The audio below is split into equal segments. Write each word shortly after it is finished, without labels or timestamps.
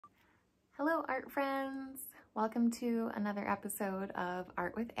Hello art friends! Welcome to another episode of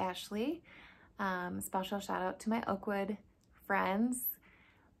Art with Ashley. Special shout out to my Oakwood friends.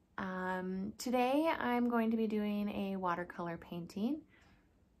 Today I'm going to be doing a watercolor painting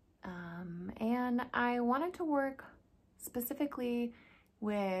and I wanted to work specifically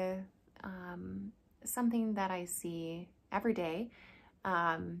with something that I see every day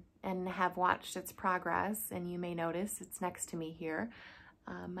and have watched its progress, and you may notice it's next to me here.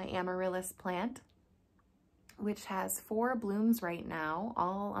 My Amaryllis plant, which has 4 blooms right now,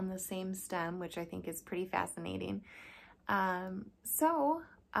 all on the same stem, which I think is pretty fascinating. So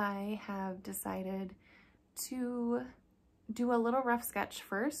I have decided to do a little rough sketch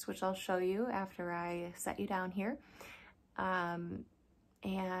first, which I'll show you after I set you down here.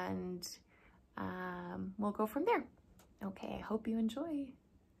 We'll go from there. Okay, I hope you enjoy.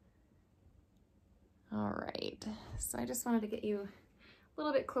 All right, so I just wanted to get you a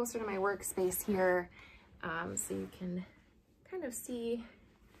little bit closer to my workspace here so you can kind of see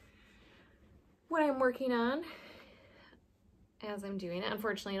what I'm working on as I'm doing it.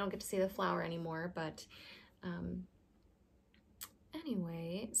 Unfortunately, I don't get to see the flower anymore, but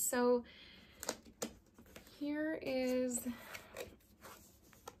anyway, so here is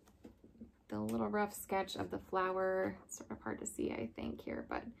the little rough sketch of the flower. It's sort of hard to see, I think, here,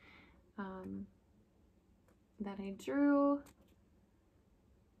 but that I drew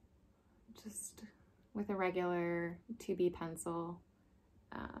just with a regular 2B pencil.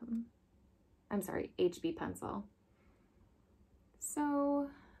 I'm sorry, HB pencil. So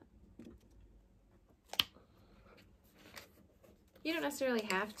you don't necessarily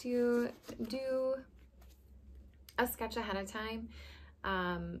have to do a sketch ahead of time.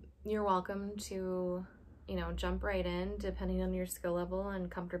 You're welcome to, jump right in depending on your skill level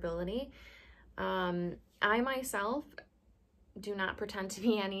and comfortability. I myself do not pretend to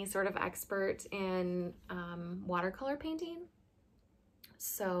be any sort of expert in watercolor painting,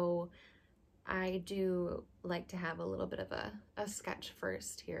 so I do like to have a little bit of a sketch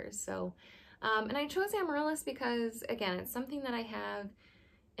first here. So and I chose Amaryllis because, again, it's something that I have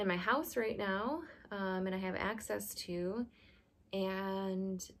in my house right now, and I have access to,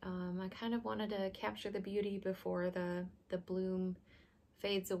 and I kind of wanted to capture the beauty before the bloom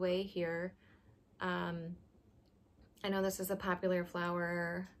fades away here. I know this is a popular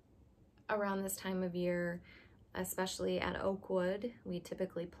flower around this time of year, especially at Oakwood. We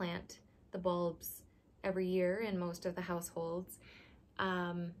typically plant the bulbs every year in most of the households.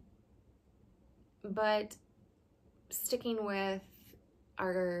 But sticking with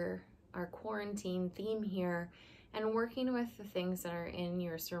our quarantine theme here and working with the things that are in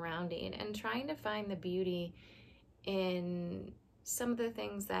your surrounding and trying to find the beauty in some of the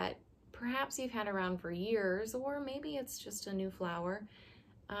things that perhaps you've had around for years, or maybe it's just a new flower,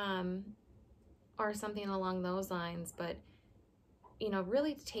 or something along those lines. But,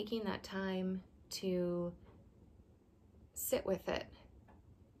 really taking that time to sit with it,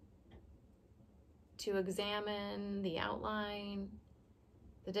 to examine the outline,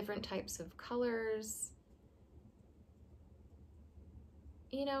 the different types of colors,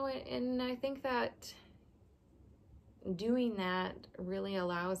 and I think that doing that really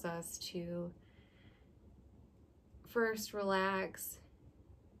allows us to first relax,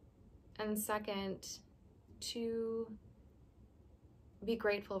 and second to be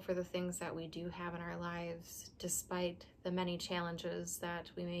grateful for the things that we do have in our lives, despite the many challenges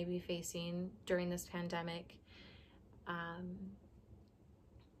that we may be facing during this pandemic.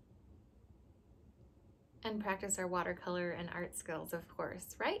 And practice our watercolor and art skills, of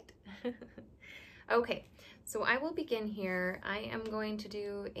course, right? Okay, so I will begin here. I am going to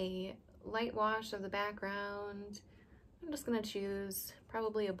do a light wash of the background. I'm just going to choose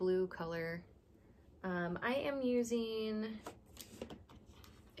probably a blue color. I am using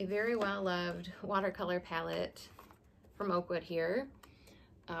a very well-loved watercolor palette from Oakwood here.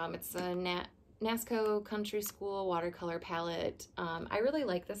 It's a NASCO Country School watercolor palette. I really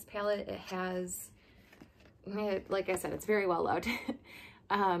like this palette. It has, like I said, it's very well-loved.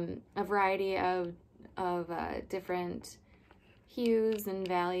 A variety of different hues and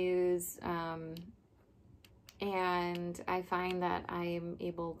values, and I find that I'm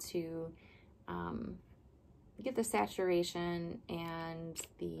able to get the saturation and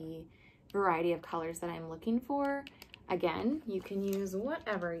the variety of colors that I'm looking for. Again, you can use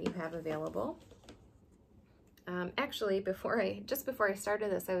whatever you have available. Actually, just before I started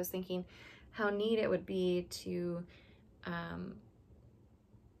this, I was thinking how neat it would be to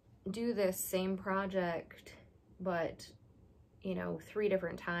do this same project, but 3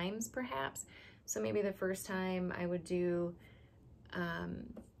 different times perhaps. So maybe the first time I would do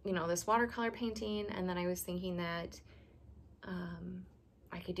you know, this watercolor painting, and then I was thinking that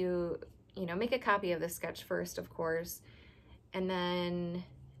I could do, you know, make a copy of this sketch first, of course, and then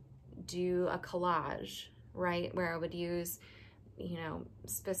do a collage, right, where I would use, you know,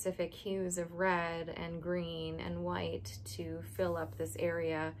 specific hues of red and green and white to fill up this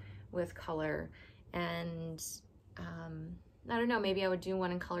area with color. And I don't know, maybe I would do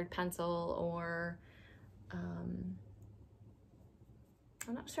one in colored pencil, or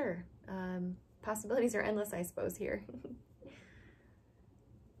I'm not sure. Possibilities are endless, I suppose, here.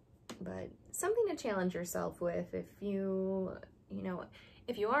 But something to challenge yourself with if you know,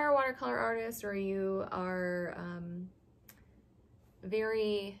 if you are a watercolor artist, or you are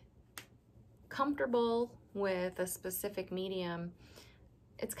very comfortable with a specific medium,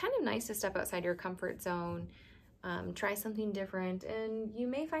 it's kind of nice to step outside your comfort zone, try something different, and you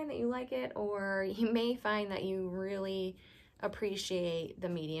may find that you like it, or you may find that you really appreciate the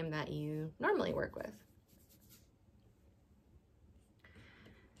medium that you normally work with.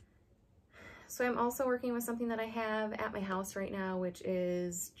 So I'm also working with something that I have at my house right now, which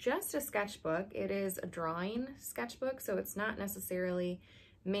is just a sketchbook. It is a drawing sketchbook, so it's not necessarily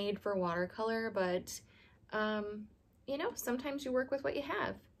made for watercolor, but you know, sometimes you work with what you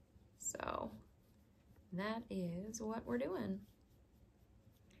have. So that is what we're doing.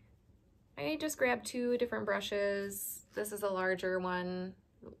 I just grabbed 2 different brushes. This is a larger one,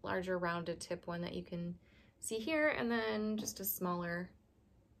 larger rounded tip one that you can see here, and then just a smaller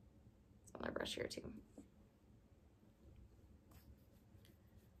brush here too.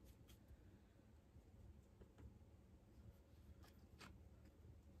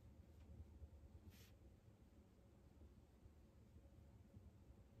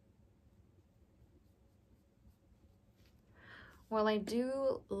 Well, I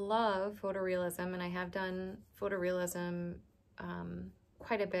do love photorealism, and I have done photorealism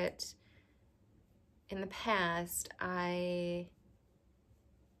quite a bit in the past. I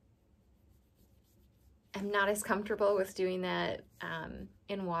am not as comfortable with doing that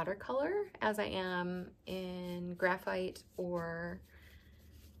in watercolor as I am in graphite or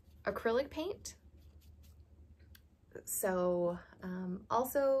acrylic paint. So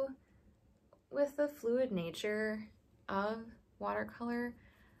also with the fluid nature of watercolor,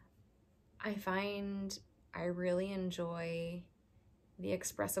 I find I really enjoy the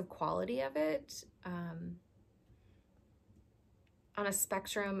expressive quality of it on a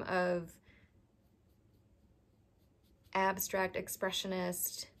spectrum of abstract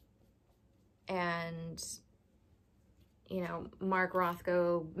expressionist and, you know, Mark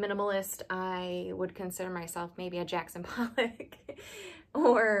Rothko minimalist. I would consider myself maybe a Jackson Pollock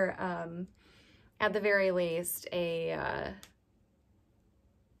or at the very least a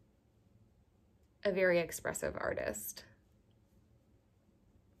very expressive artist.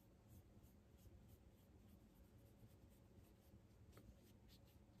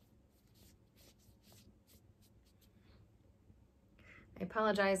 I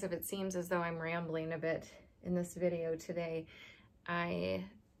apologize if it seems as though I'm rambling a bit in this video today. I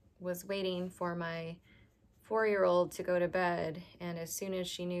was waiting for my 4-year-old to go to bed, and as soon as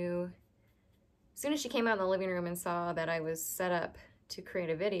she came out in the living room and saw that I was set up to create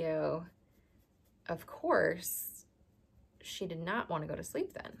a video, of course, she did not want to go to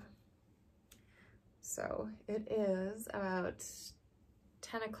sleep then. So it is about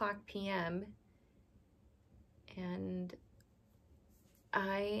 10 o'clock p.m. and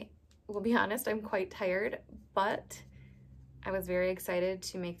I will be honest, I'm quite tired, but I was very excited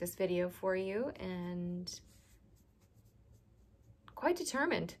to make this video for you and quite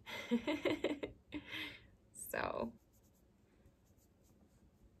determined. So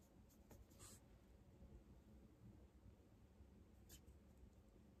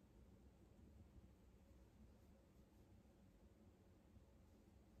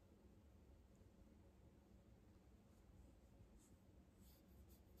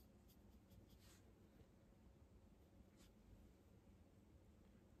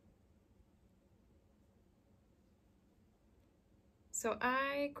So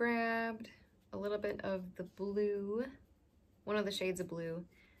I grabbed a little bit of the blue, one of the shades of blue.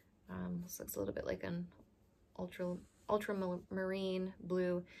 This looks a little bit like an ultramarine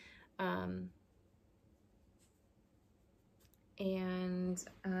blue. And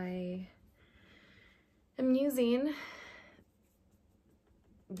I am using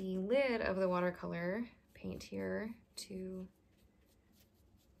the lid of the watercolor paint here to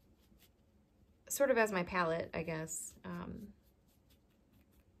sort of as my palette, I guess.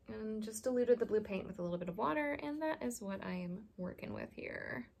 And just diluted the blue paint with a little bit of water, and that is what I am working with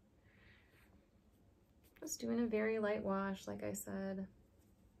here. Just doing a very light wash, like I said.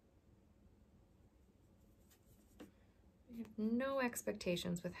 no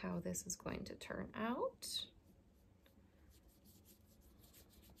expectations with how this is going to turn out.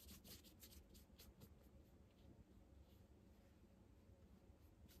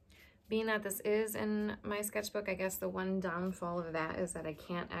 Being that this is in my sketchbook, I guess the one downfall of that is that I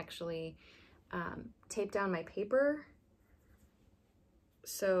can't actually tape down my paper.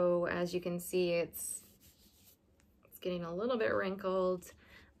 So as you can see, it's getting a little bit wrinkled.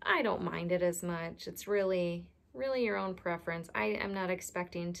 I don't mind it as much. It's really your own preference. I am not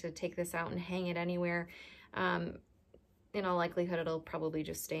expecting to take this out and hang it anywhere. In all likelihood, it'll probably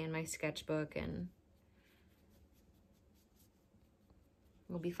just stay in my sketchbook and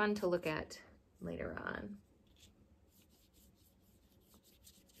will be fun to look at later on.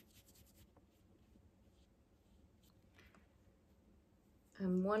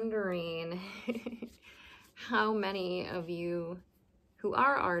 I'm wondering how many of you who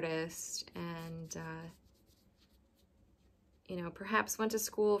are artists and you know, perhaps went to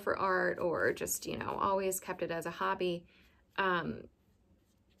school for art or just, you know, always kept it as a hobby.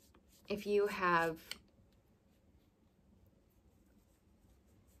 If you have,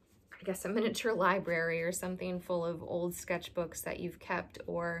 I guess, a miniature library or something full of old sketchbooks that you've kept,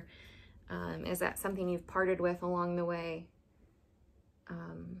 or is that something you've parted with along the way?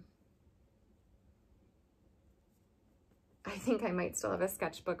 I think I might still have a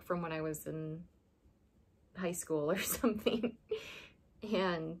sketchbook from when I was in high school or something.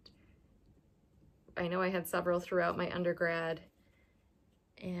 And I know I had several throughout my undergrad,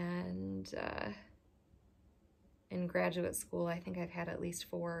 and in graduate school, I think I've had at least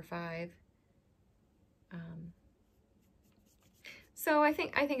 4 or 5. So I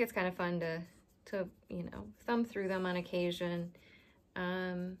think it's kind of fun to you know, thumb through them on occasion.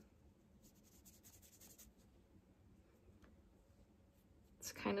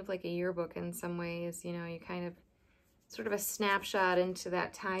 It's kind of like a yearbook in some ways, you know, you kind of sort of a snapshot into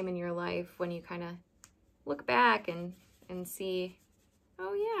that time in your life when you kind of look back and see,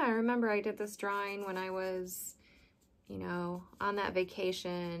 oh yeah, I remember I did this drawing when I was, you know, on that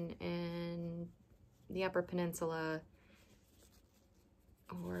vacation in the Upper Peninsula,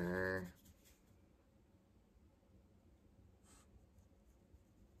 or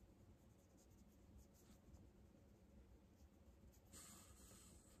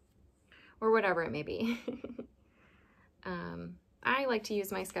whatever it may be. I like to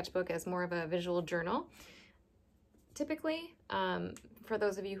use my sketchbook as more of a visual journal. Typically, for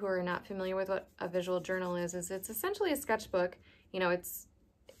those of you who are not familiar with what a visual journal is it's essentially a sketchbook. You know, it's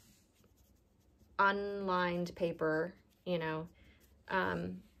unlined paper, you know.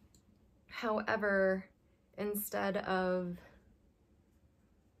 However, instead of,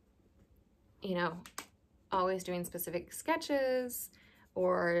 you know, always doing specific sketches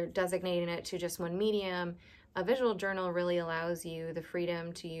or designating it to just one medium, a visual journal really allows you the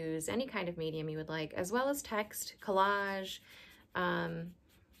freedom to use any kind of medium you would like, as well as text, collage. I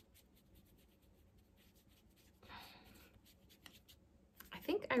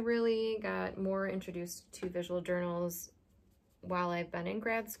think I really got more introduced to visual journals while I've been in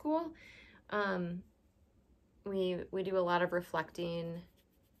grad school. We do a lot of reflecting,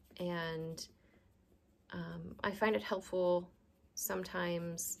 and I find it helpful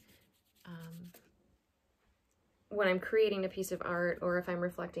sometimes when I'm creating a piece of art, or if I'm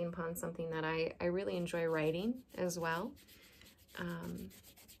reflecting upon something that I really enjoy writing as well.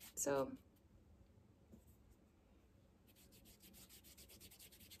 So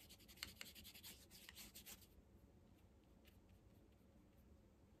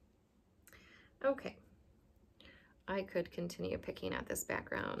okay, I could continue picking at this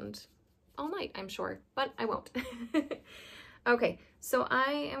background all night, I'm sure, but I won't. Okay, so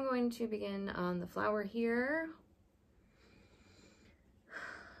I am going to begin on the flower here.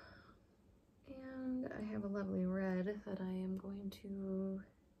 And I have a lovely red that I am going to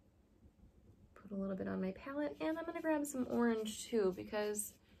put a little bit on my palette, and I'm going to grab some orange too,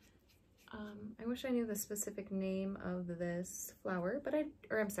 because I wish I knew the specific name of this flower, but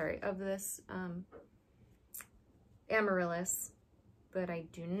I'm sorry, of this Amaryllis, but I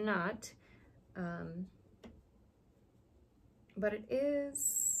do not. But it is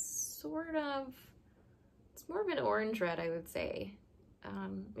sort of, it's more of an orange red, I would say.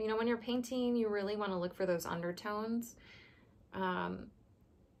 You know, when you're painting, you really want to look for those undertones.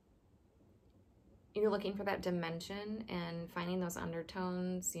 You're looking for that dimension and finding those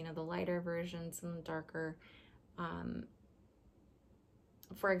undertones, you know, the lighter versions and the darker.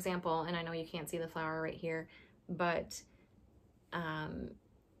 For example, and I know you can't see the flower right here, but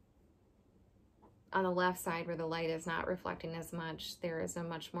on the left side where the light is not reflecting as much, there is a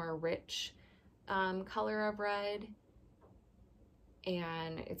much more rich color of red.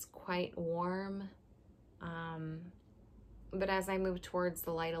 and it's quite warm. But as I move towards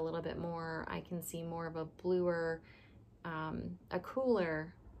the light a little bit more, I can see more of a bluer, a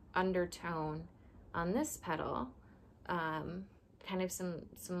cooler undertone on this petal. Kind of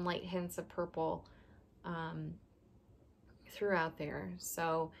some light hints of purple throughout there.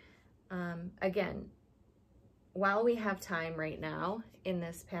 So again, while we have time right now in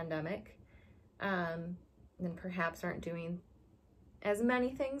this pandemic, and perhaps aren't doing as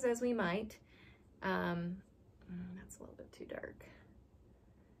many things as we might, that's a little bit too dark.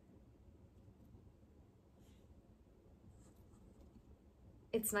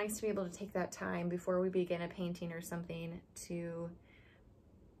 It's nice to be able to take that time before we begin a painting or something to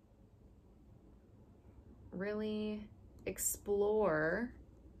really explore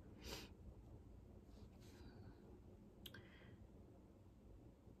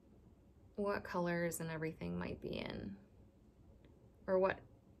what colors and everything might be in, or what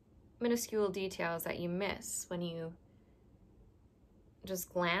minuscule details that you miss when you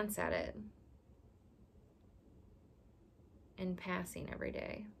just glance at it in passing every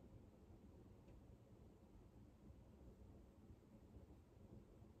day.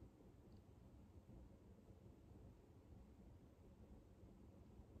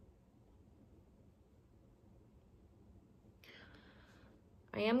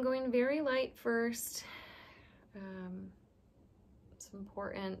 I am going very light first. It's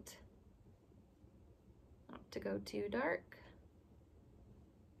important not to go too dark,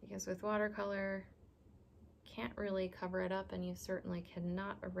 because with watercolor, can't really cover it up, and you certainly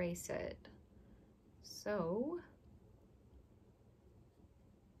cannot erase it. So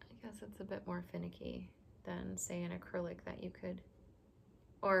I guess it's a bit more finicky than, say, an acrylic that you could,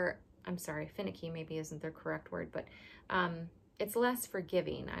 or I'm sorry, finicky maybe isn't the correct word, but it's less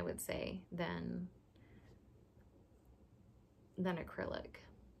forgiving, I would say, than acrylic.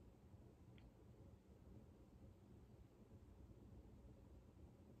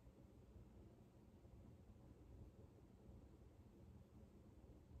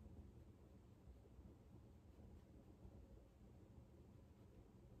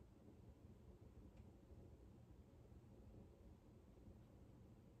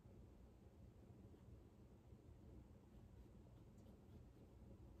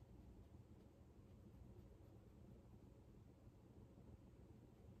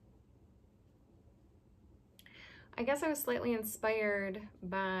 I guess I was slightly inspired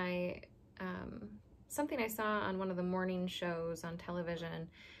by something I saw on one of the morning shows on television.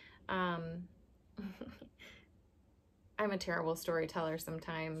 I'm a terrible storyteller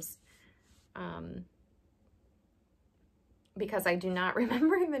sometimes, because I do not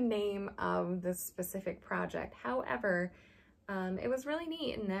remember the name of the specific project. However, it was really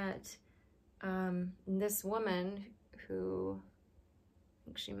neat in that this woman who,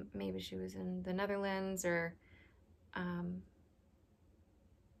 I think maybe she was in the Netherlands, or I'm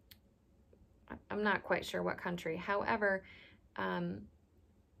not quite sure what country. However,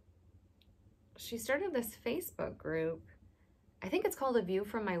 she started this Facebook group. I think it's called A View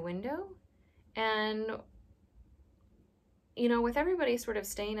from My Window. And, you know, with everybody sort of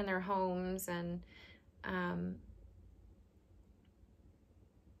staying in their homes and,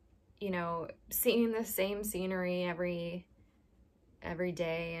 you know, seeing the same scenery every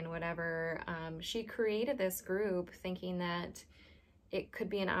day and whatever, she created this group thinking that it could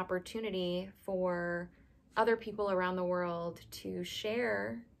be an opportunity for other people around the world to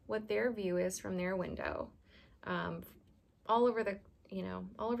share what their view is from their window, all over the, you know,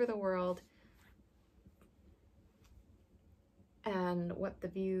 all over the world, and what the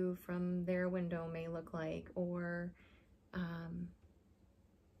view from their window may look like, or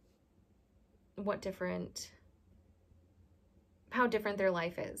how different their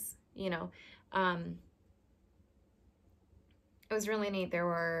life is, you know. It was really neat. There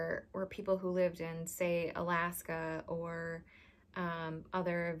were people who lived in, say, Alaska, or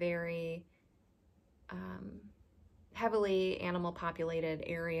other very heavily animal populated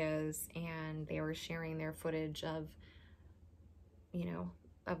areas, and they were sharing their footage of, you know,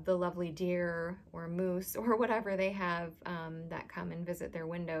 of the lovely deer or moose or whatever they have that come and visit their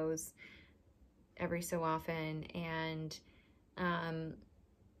windows every so often. And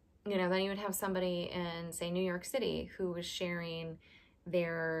you know, then you would have somebody in, say, New York City who was sharing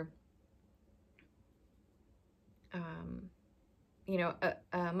their, you know,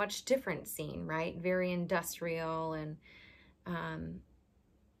 a much different scene, right? Very industrial and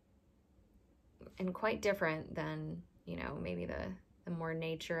quite different than, you know, maybe the more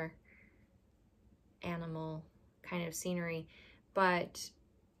nature, animal kind of scenery. But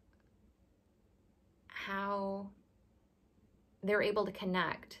how they're able to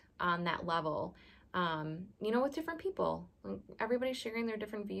connect on that level, you know, with different people. Everybody's sharing their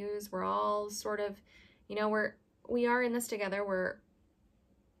different views. We're all sort of, you know, we are in this together.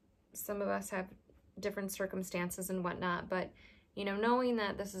 Some of us have different circumstances and whatnot, but, you know, knowing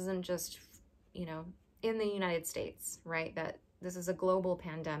that this isn't just, you know, in the United States, right? That this is a global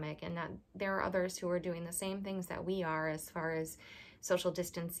pandemic, and that there are others who are doing the same things that we are as far as social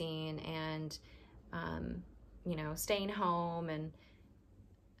distancing and, you know, staying home. And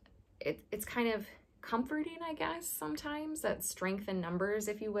it's kind of comforting, I guess, sometimes, that strength in numbers,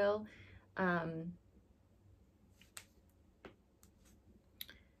 if you will.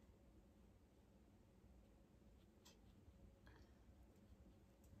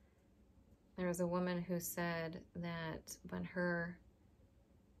 There was a woman who said that when her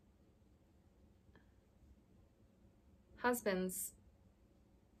husband's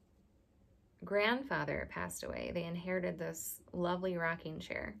grandfather passed away, they inherited this lovely rocking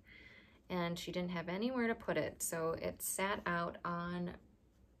chair, and she didn't have anywhere to put it, so it sat out on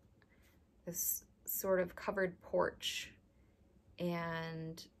this sort of covered porch.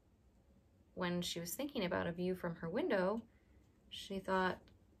 And when she was thinking about a view from her window, she thought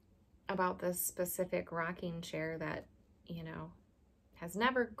about this specific rocking chair that, you know, has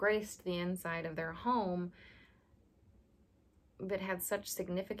never graced the inside of their home, but had such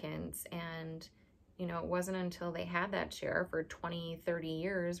significance. And, you know, it wasn't until they had that chair for 20, 30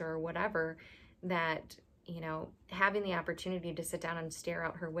 years or whatever that, you know, having the opportunity to sit down and stare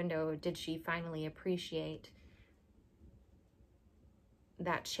out her window, did she finally appreciate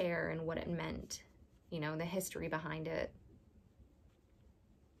that chair and what it meant, you know, the history behind it.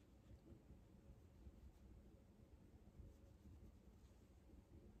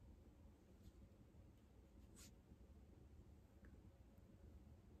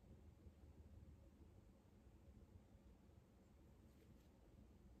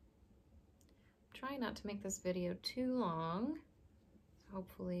 Try not to make this video too long.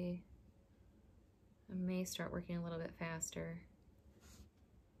 Hopefully I may start working a little bit faster.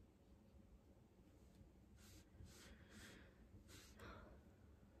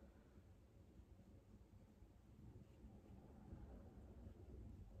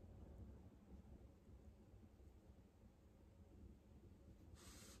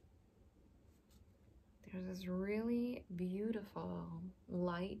 There's this really beautiful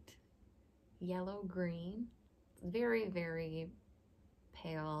light yellow green. It's very, very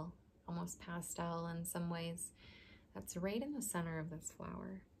pale, almost pastel in some ways. That's right in the center of this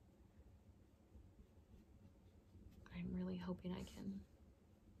flower. I'm really hoping I can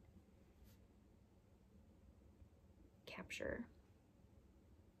capture.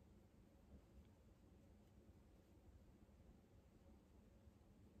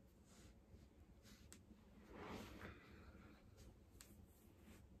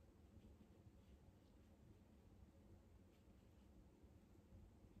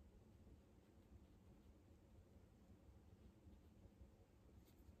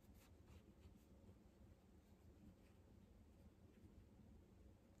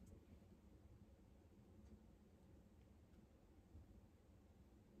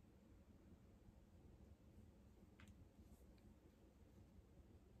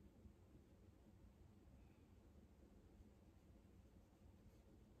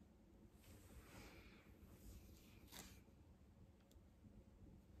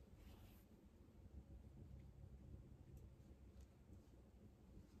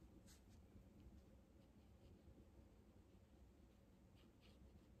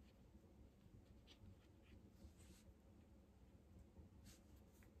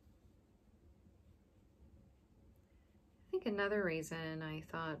 I think another reason I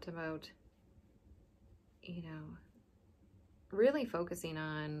thought about, you know, really focusing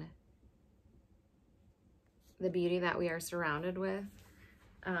on the beauty that we are surrounded with.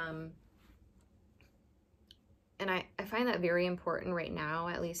 And I find that very important right now,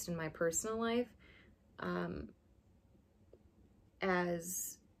 at least in my personal life,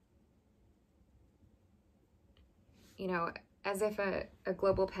 as, you know, as if a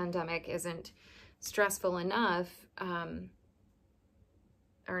global pandemic isn't stressful enough,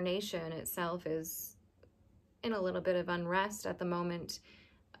 our nation itself is in a little bit of unrest at the moment.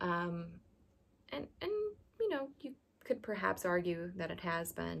 And you know, you could perhaps argue that it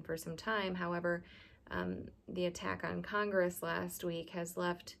has been for some time. However, the attack on Congress last week has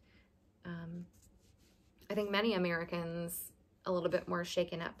left, I think, many Americans a little bit more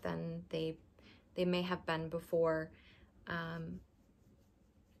shaken up than they may have been before.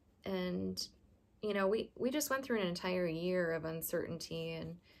 And, you know, we just went through an entire year of uncertainty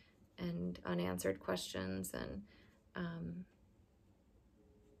and unanswered questions. And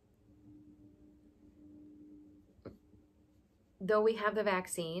though we have the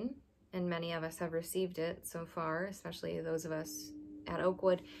vaccine, and many of us have received it so far, especially those of us at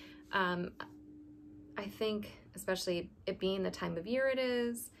Oakwood, I think, especially it being the time of year it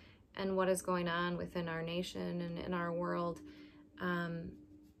is, and what is going on within our nation and in our world, I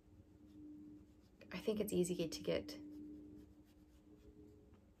think it's easy to get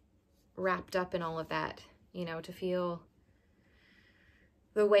wrapped up in all of that, you know, to feel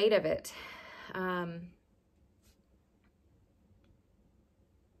the weight of it.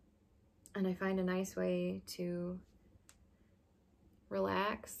 And I find a nice way to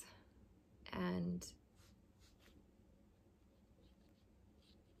relax and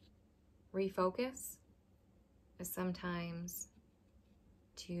refocus is sometimes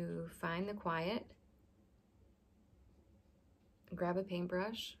to find the quiet, grab a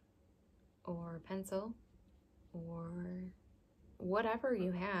paintbrush or pencil or whatever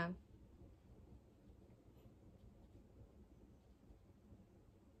you have,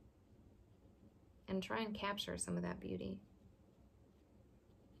 and try and capture some of that beauty.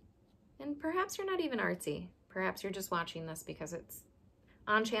 And perhaps you're not even artsy. Perhaps you're just watching this because it's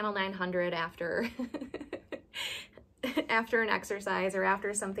on channel 900 after after an exercise or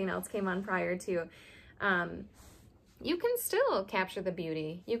after something else came on prior to. You can still capture the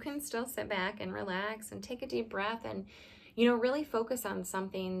beauty. You can still sit back and relax and take a deep breath and, you know, really focus on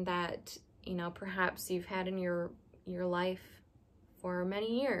something that, you know, perhaps you've had in your life for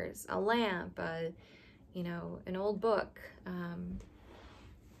many years. A lamp, you know, an old book,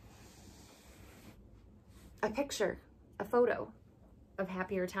 a picture, a photo of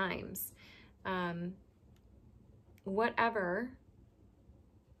happier times, whatever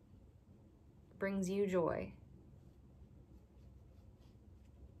brings you joy.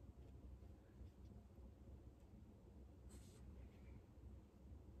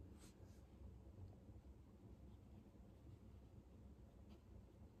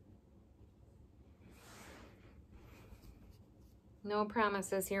 No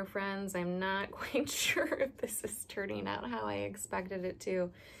promises here, friends. I'm not quite sure if this is turning out how I expected it to.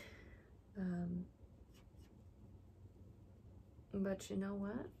 But you know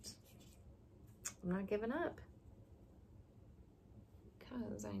what? I'm not giving up.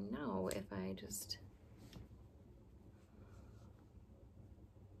 Because I know if I just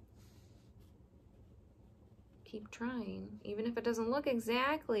keep trying, even if it doesn't look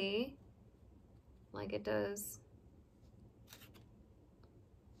exactly like it does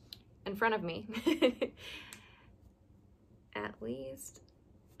in front of me, at least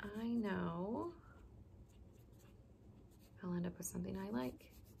I know I'll end up with something I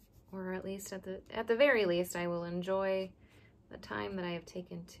like, or at least at the very least I will enjoy the time that I have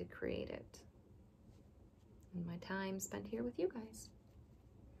taken to create it and my time spent here with you guys.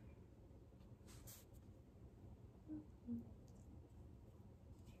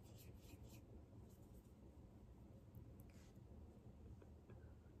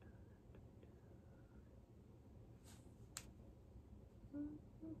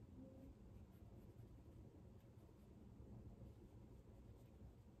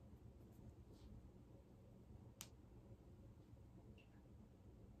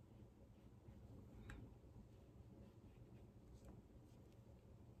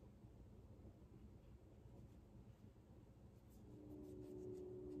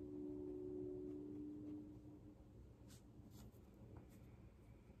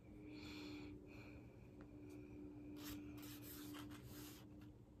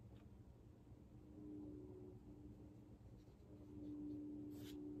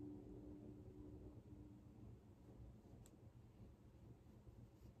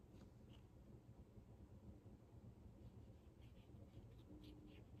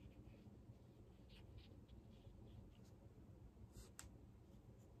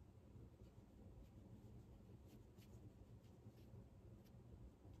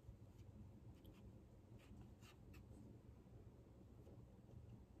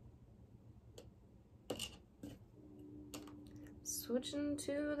 Switching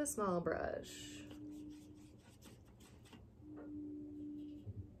to the small brush.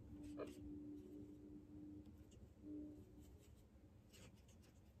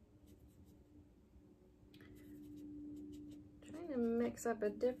 Trying to mix up a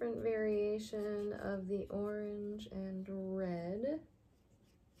different variation of the orange and red.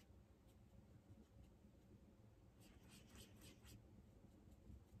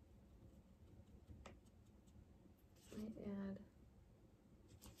 Might add,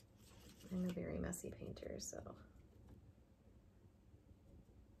 I'm a very messy painter, so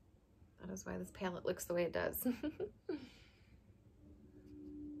that is why this palette looks the way it does.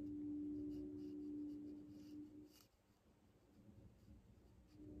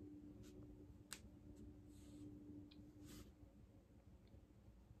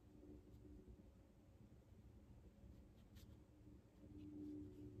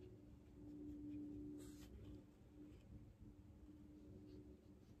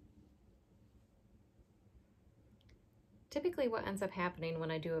 typically what ends up happening when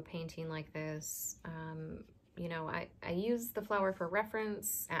I do a painting like this, you know, I use the flower for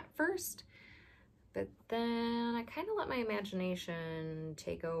reference at first, but then I kind of let my imagination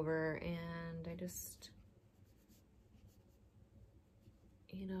take over, and I just,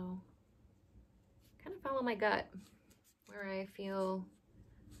 you know, kind of follow my gut. Where I feel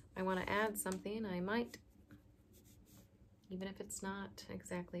I want to add something, I might, even if it's not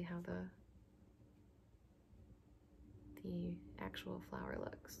exactly how the actual flower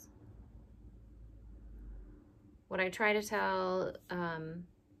looks. What I try to tell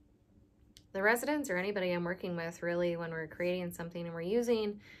the residents or anybody I'm working with, really, when we're creating something and we're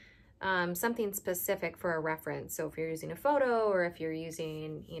using something specific for a reference. So if you're using a photo, or if you're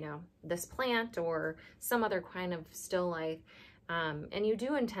using, you know, this plant or some other kind of still life, and you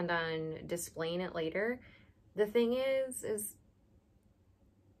do intend on displaying it later, the thing is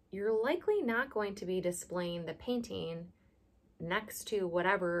you're likely not going to be displaying the painting next to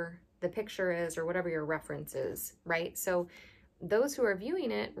whatever the picture is or whatever your reference is, right? So those who are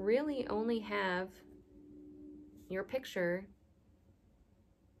viewing it really only have your picture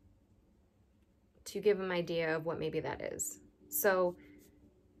to give them an idea of what maybe that is. So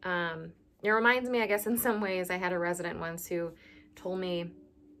it reminds me, I guess, in some ways, I had a resident once who told me,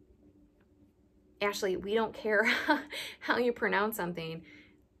 Ashley, we don't care how you pronounce something.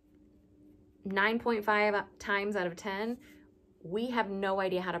 9.5 times out of 10, we have no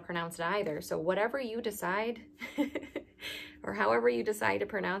idea how to pronounce it either. So whatever you decide, or however you decide to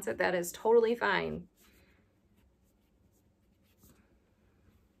pronounce it, that is totally fine.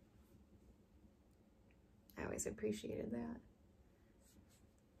 I always appreciated that.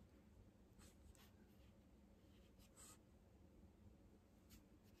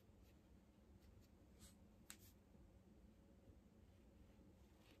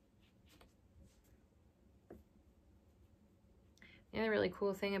 The other really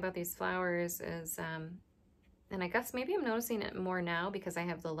cool thing about these flowers is, and I guess maybe I'm noticing it more now because I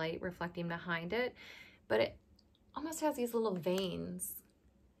have the light reflecting behind it, but it almost has these little veins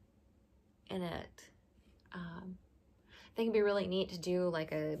in it. I think it'd be really neat to do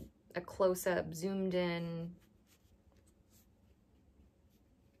like a close-up, zoomed in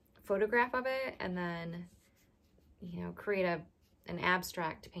photograph of it, and then, you know, create an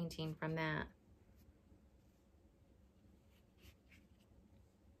abstract painting from that.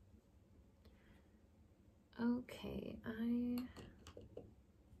 Okay, I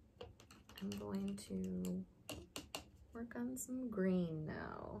am going to work on some green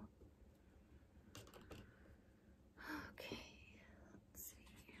now. Okay, let's see.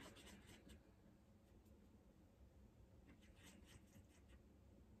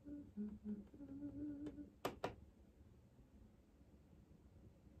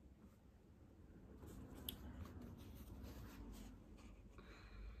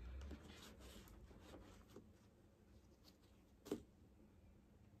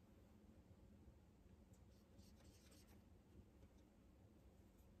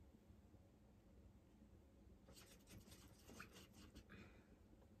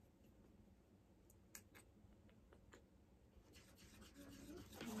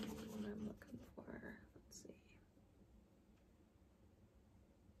 What I'm looking for, let's see.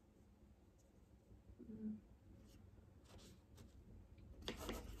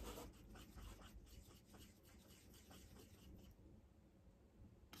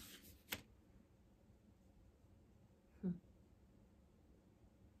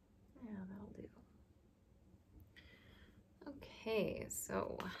 Yeah, that'll do. Okay,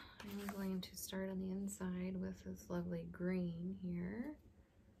 so I'm going to start on the inside with this lovely green here.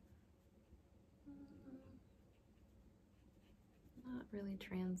 Not really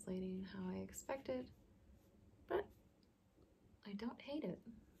translating how I expected, but I don't hate it,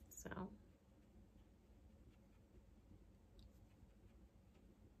 so.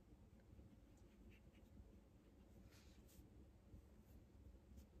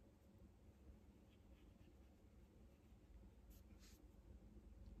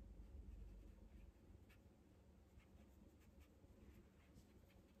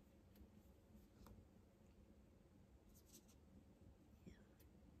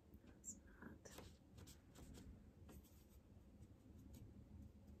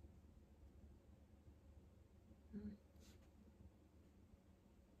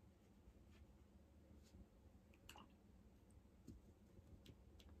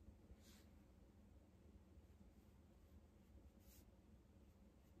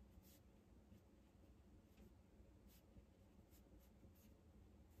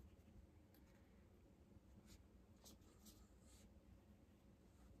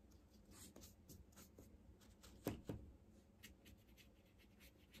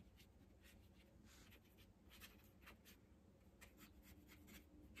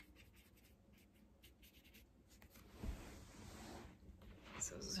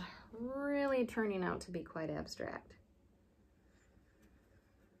 This is really turning out to be quite abstract.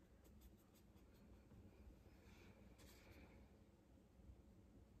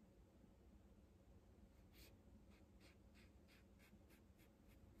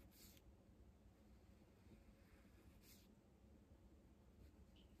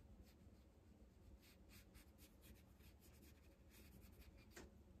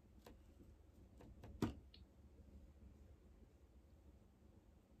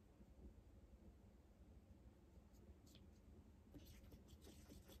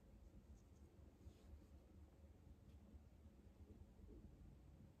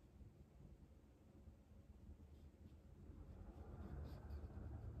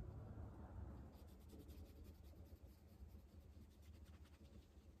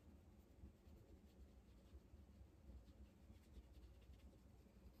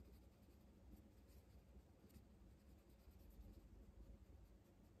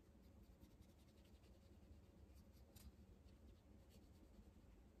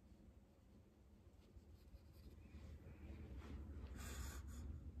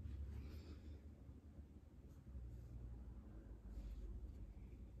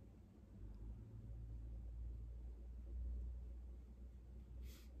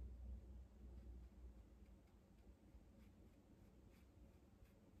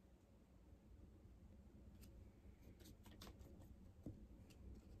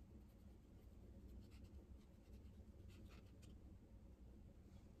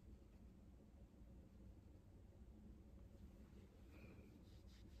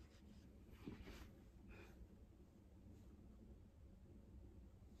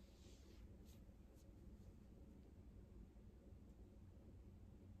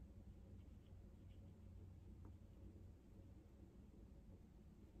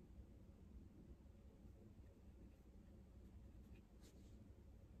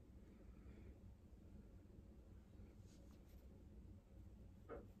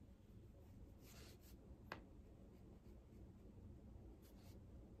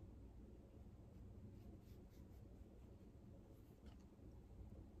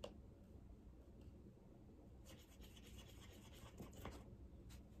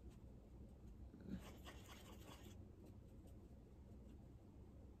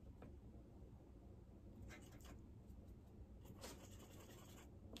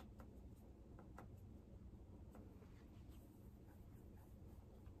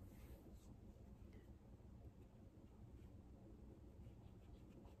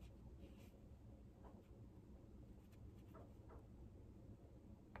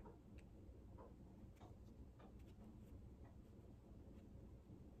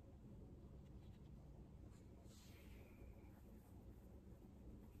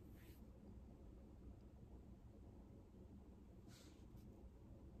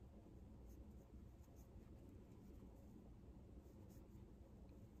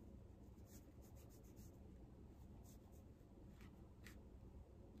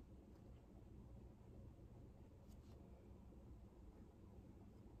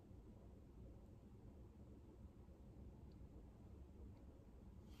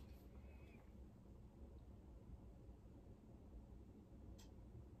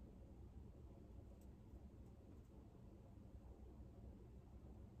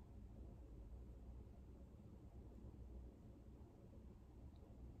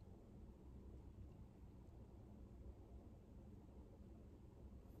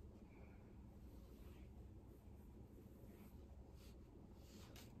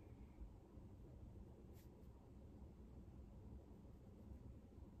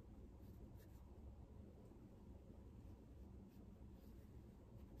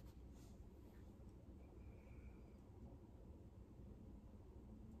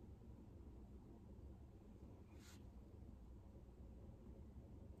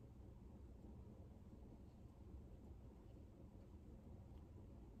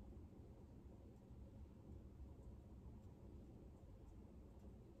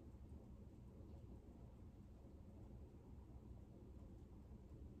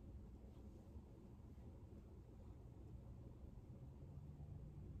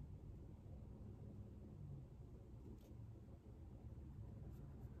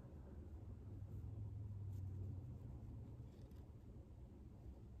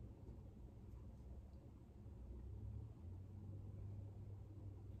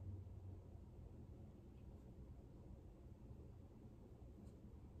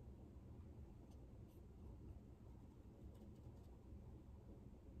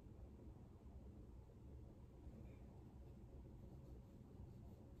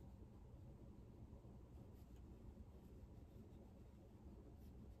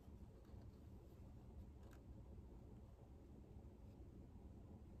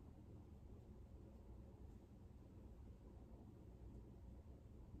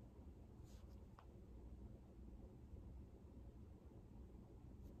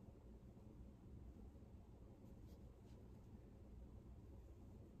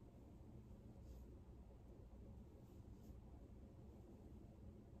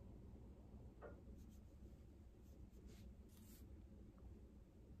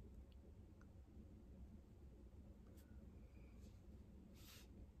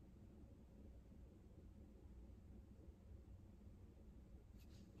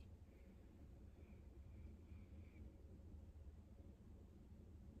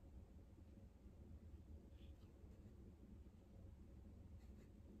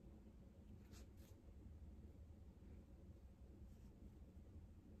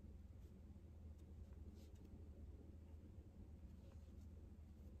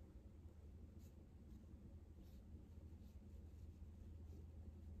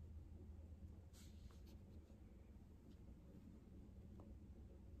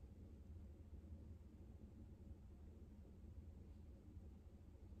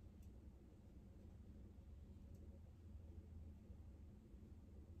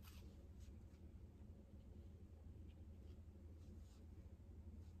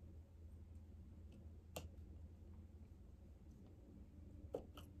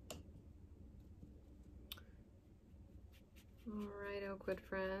 All right, Oakwood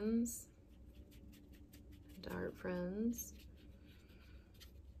friends, and art friends.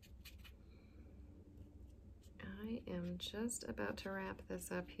 I am just about to wrap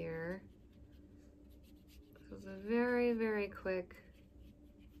this up here. This was a very, very quick,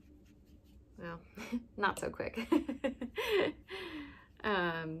 well, not so quick.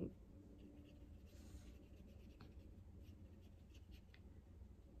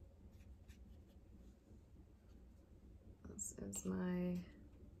 This is my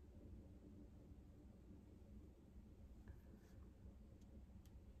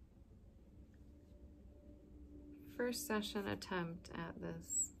first session attempt at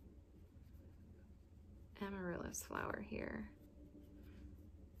this Amaryllis flower here.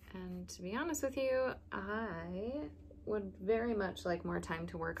 And to be honest with you, I would very much like more time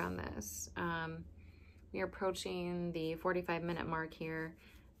to work on this. We're approaching the 45-minute mark here.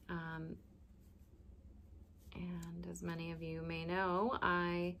 And as many of you may know,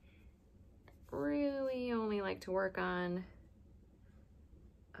 I really only like to work on,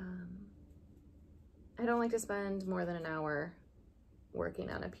 I don't like to spend more than an hour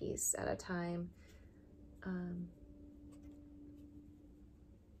working on a piece at a time.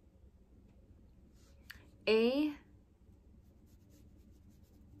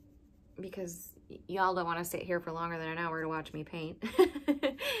 Because y'all don't want to sit here for longer than an hour to watch me paint.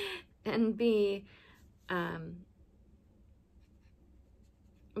 And B,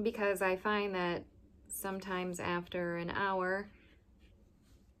 because I find that sometimes after an hour,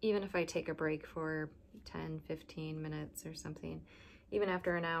 even if I take a break for 10, 15 minutes or something, even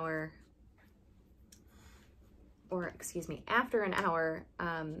after an hour, or excuse me, after an hour,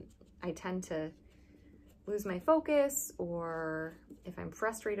 I tend to lose my focus, or if I'm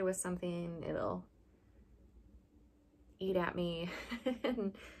frustrated with something, it'll eat at me.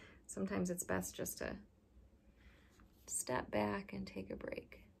 And sometimes it's best just to step back and take a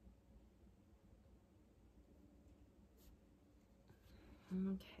break.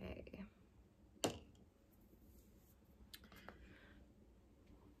 Okay.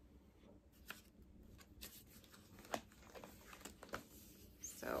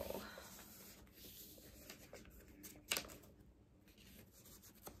 So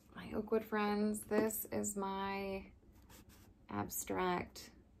my Oakwood friends, this is my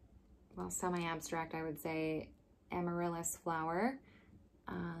abstract, well, semi-abstract, I would say, Amaryllis flower.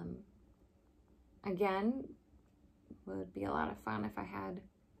 Again, would be a lot of fun if I had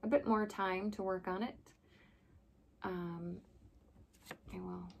a bit more time to work on it. I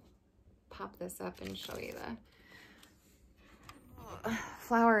will pop this up and show you the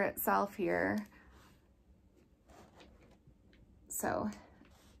flower itself here. So,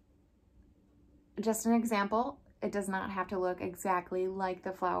 just an example, it does not have to look exactly like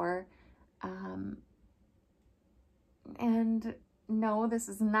the flower. And no, this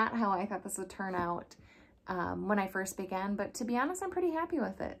is not how I thought this would turn out when I first began, but to be honest, I'm pretty happy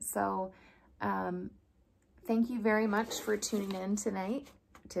with it. So thank you very much for tuning in today.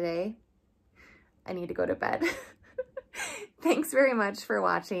 I need to go to bed. Thanks very much for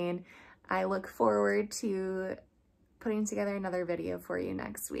watching. I look forward to putting together another video for you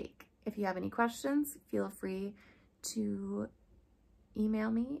next week. If you have any questions, feel free to email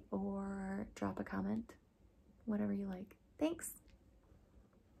me or drop a comment, whatever you like. Thanks.